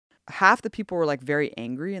half the people were like very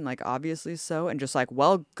angry and like obviously so, and just like,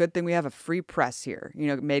 well, good thing we have a free press here, you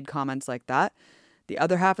know, made comments like that. The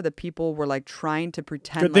other half of the people were like trying to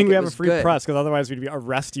pretend Good thing like we it have a was free good. press, because otherwise we'd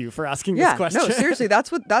arrest you for asking this Yeah, question. no, seriously,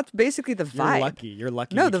 that's basically the vibe. You're lucky. You're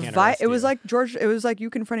lucky. No, we the can't vibe. arrest It was you. like George. It was like you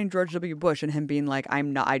confronting George W. Bush and him being like,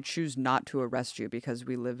 I choose not to arrest you because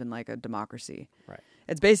we live in like a democracy." Right.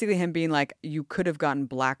 It's basically him being like, "You could have gotten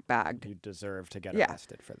black bagged. You deserve to get Yeah.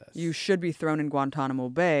 arrested for this. You should be thrown in Guantanamo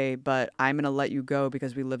Bay, but I'm gonna let you go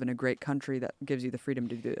because we live in a great country that gives you the freedom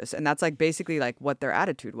to do this." And that's like basically like what their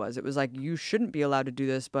attitude was. It was like, you shouldn't be allowed to do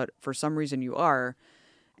this, but for some reason you are,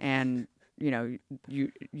 and you know,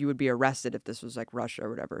 you would be arrested if this was like Russia or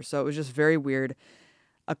whatever. So it was just very weird.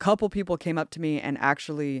 A couple people came up to me and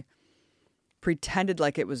actually pretended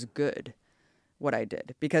like it was good what I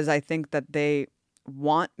did, because I think that they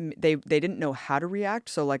didn't know how to react.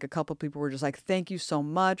 So like a couple people were just like, "Thank you so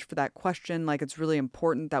much for that question. Like, it's really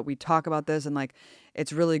important that we talk about this, and like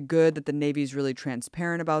it's really good that the Navy's really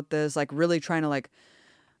transparent about this, like really trying to like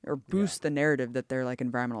or boost the narrative that they're like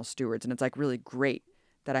environmental stewards, and it's like really great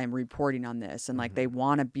that I'm reporting on this, and like they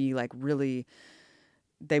want to be like really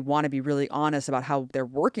honest about how they're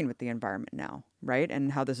working with the environment now, right?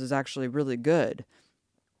 And how this is actually really good."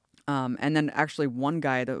 And then actually one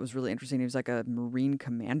guy that was really interesting, he was like a Marine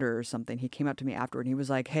commander or something. He came up to me afterward and he was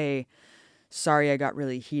like, "Hey, sorry I got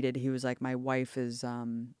really heated." He was like, "My wife is,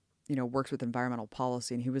 works with environmental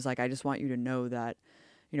policy." And he was like, "I just want you to know that,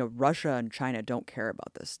 Russia and China don't care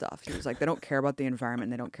about this stuff." He was like, "They don't care about the environment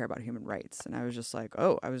and they don't care about human rights." And I was just like,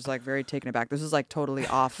 oh, I was like very taken aback. This was like totally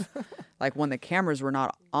off, like when the cameras were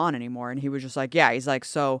not on anymore. And he was just like, yeah, he's like,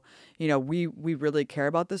 "So, we really care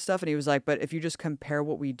about this stuff." And he was like, "But if you just compare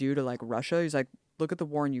what we do to like Russia," he's like, "Look at the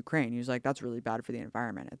war in Ukraine." He was like, "That's really bad for the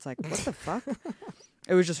environment." It's like, what the fuck?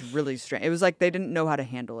 It was just really strange. It was like they didn't know how to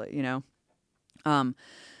handle it,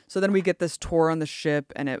 So then we get this tour on the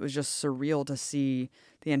ship, and it was just surreal to see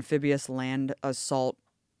the amphibious land assault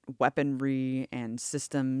weaponry and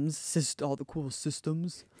systems, all the cool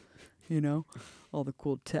systems, all the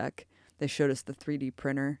cool tech. They showed us the 3D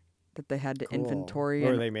printer that they had to inventory.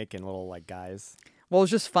 What were they making, little like guys? Well, it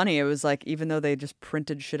was just funny. It was like, even though they just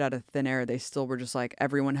printed shit out of thin air, they still were just like,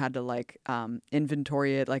 everyone had to like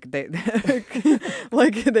inventory it. Like they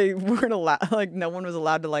like they weren't allowed, like no one was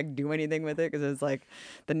allowed to like do anything with it, because it's like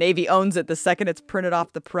the Navy owns it the second it's printed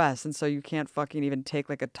off the press, and so you can't fucking even take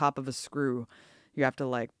like a top of a screw. You have to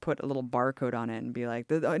like put a little barcode on it and be like,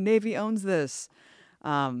 the Navy owns this.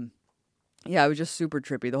 Yeah, it was just super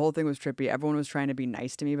trippy. The whole thing was trippy. Everyone was trying to be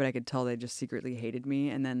nice to me, but I could tell they just secretly hated me.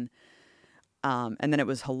 And then it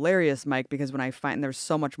was hilarious, Mike, because when I find there's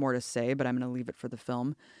so much more to say, but I'm going to leave it for the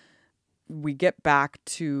film. We get back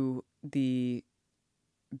to the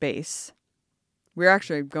base. We're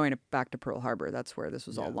actually going back to Pearl Harbor. That's where this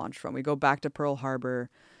was all launched from. We go back to Pearl Harbor.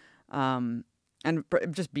 And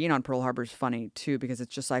just being on Pearl Harbor is funny too, because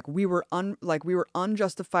it's just like we were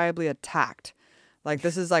unjustifiably attacked. Like,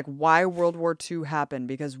 this is like why World War II happened,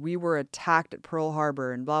 because we were attacked at Pearl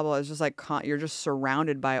Harbor and blah, blah. It's just like you're just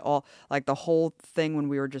surrounded by all, like the whole thing when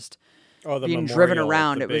we were just being driven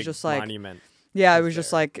around. It was just like, monument. Yeah, it was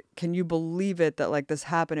just like, can you believe it that like this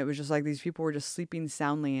happened? It was just like these people were just sleeping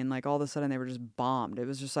soundly, and like all of a sudden they were just bombed. It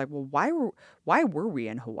was just like, well, why were we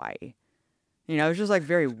in Hawaii? It was just like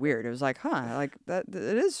very weird. It was like, like that. It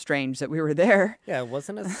is strange that we were there. Yeah, it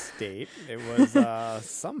wasn't a state. It was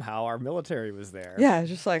somehow our military was there. Yeah, it's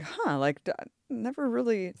just like, like never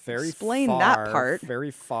really explained that part.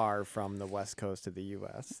 Very far from the West Coast of the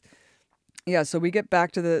U.S. Yeah, so we get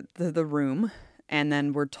back to the room, and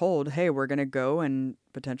then we're told, hey, we're gonna go and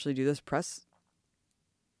potentially do this press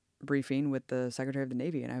briefing with the Secretary of the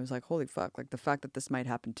Navy. And I was like, holy fuck! Like the fact that this might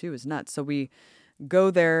happen too is nuts. So we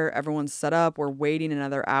go there, everyone's set up, we're waiting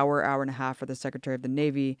another hour and a half for the Secretary of the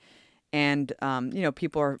Navy, and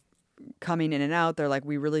people are coming in and out. They're like,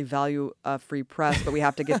 we really value a free press, but we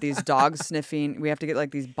have to get these we have to get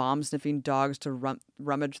like these bomb sniffing dogs to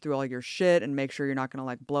rummage through all your shit and make sure you're not gonna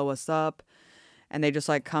like blow us up. And they just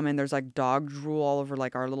like come in, there's like dog drool all over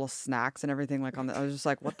like our little snacks and everything, like I was just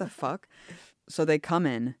like, what the fuck? So they come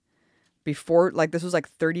in before, like, this was like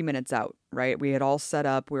 30 minutes out, right? We had all set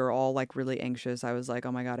up. We were all like really anxious. I was like,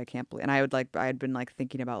 oh my God, I can't believe. And I had been like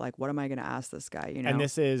thinking about like, what am I going to ask this guy? And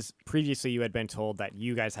this is previously you had been told that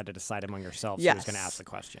you guys had to decide among yourselves who was going to ask the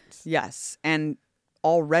questions. Yes. And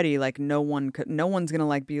already like no one's going to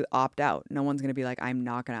like be opt out. No one's going to be like, I'm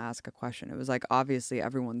not going to ask a question. It was like, obviously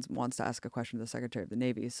everyone wants to ask a question to the Secretary of the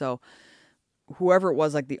Navy. So whoever it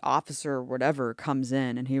was, like the officer or whatever, comes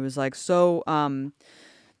in and he was like, so,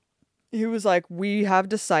 he was like, we have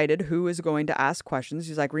decided who is going to ask questions.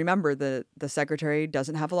 He's like, remember, the secretary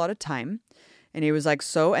doesn't have a lot of time. And he was like,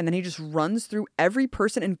 so, and then he just runs through every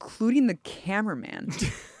person, including the cameraman,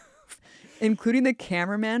 including the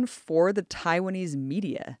cameraman for the Taiwanese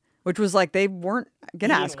media, which was like, they weren't going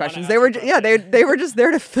to ask questions. They were, they were just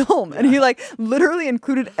there to film. Yeah. And he like literally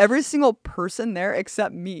included every single person there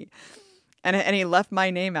except me. And he left my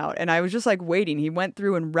name out. And I was just like waiting. He went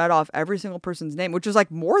through and read off every single person's name, which was like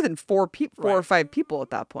more than four or five people at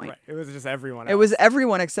that point. Right. It was just everyone else. It was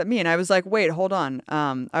everyone except me. And I was like, wait, hold on.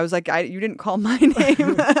 I was like, you didn't call my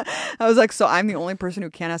name. I was like, so I'm the only person who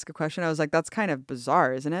can't ask a question. I was like, that's kind of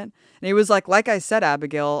bizarre, isn't it? And he was like I said,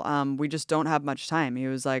 Abigail, we just don't have much time. He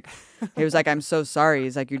was like, I'm so sorry.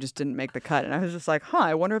 He's like, you just didn't make the cut. And I was just like,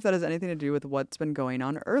 I wonder if that has anything to do with what's been going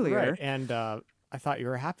on earlier. Right. And, I thought you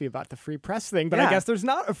were happy about the free press thing, but I guess there's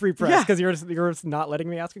not a free press because you're not letting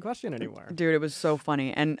me ask a question anymore. Dude, it was so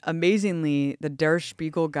funny. And amazingly, the Der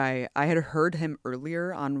Spiegel guy, I had heard him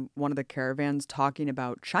earlier on one of the caravans talking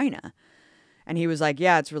about China. And he was like,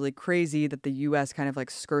 yeah, it's really crazy that the U.S. kind of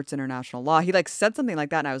like skirts international law. He like said something like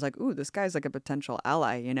that. And I was like, ooh, this guy's like a potential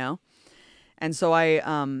ally, you know? And so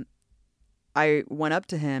I went up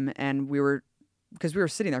to him and because we were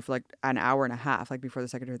sitting there for like an hour and a half, like before the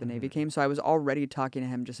Secretary of the Navy came. So I was already talking to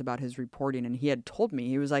him just about his reporting. And he had told me,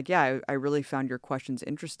 he was like, yeah, I really found your questions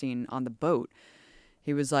interesting on the boat.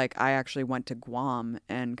 He was like, I actually went to Guam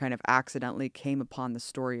and kind of accidentally came upon the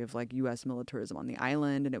story of like U.S. militarism on the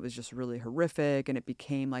island. And it was just really horrific. And it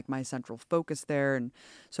became like my central focus there. And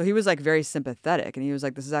so he was like very sympathetic. And he was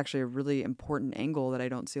like, this is actually a really important angle that I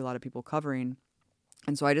don't see a lot of people covering.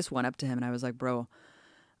 And so I just went up to him and I was like, bro,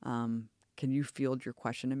 can you field your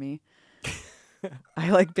question to me? I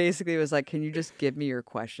like basically was like, can you just give me your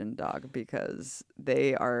question, dog? Because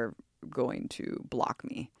they are going to block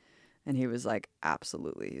me. And he was like,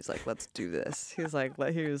 absolutely. He's like, let's do this. He was like,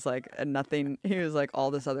 nothing. He was like, all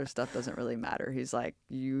this other stuff doesn't really matter. He's like,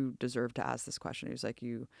 you deserve to ask this question. He was like,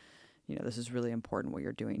 you know, this is really important what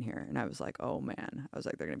you're doing here. And I was like, oh man. I was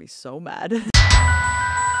like, they're going to be so mad.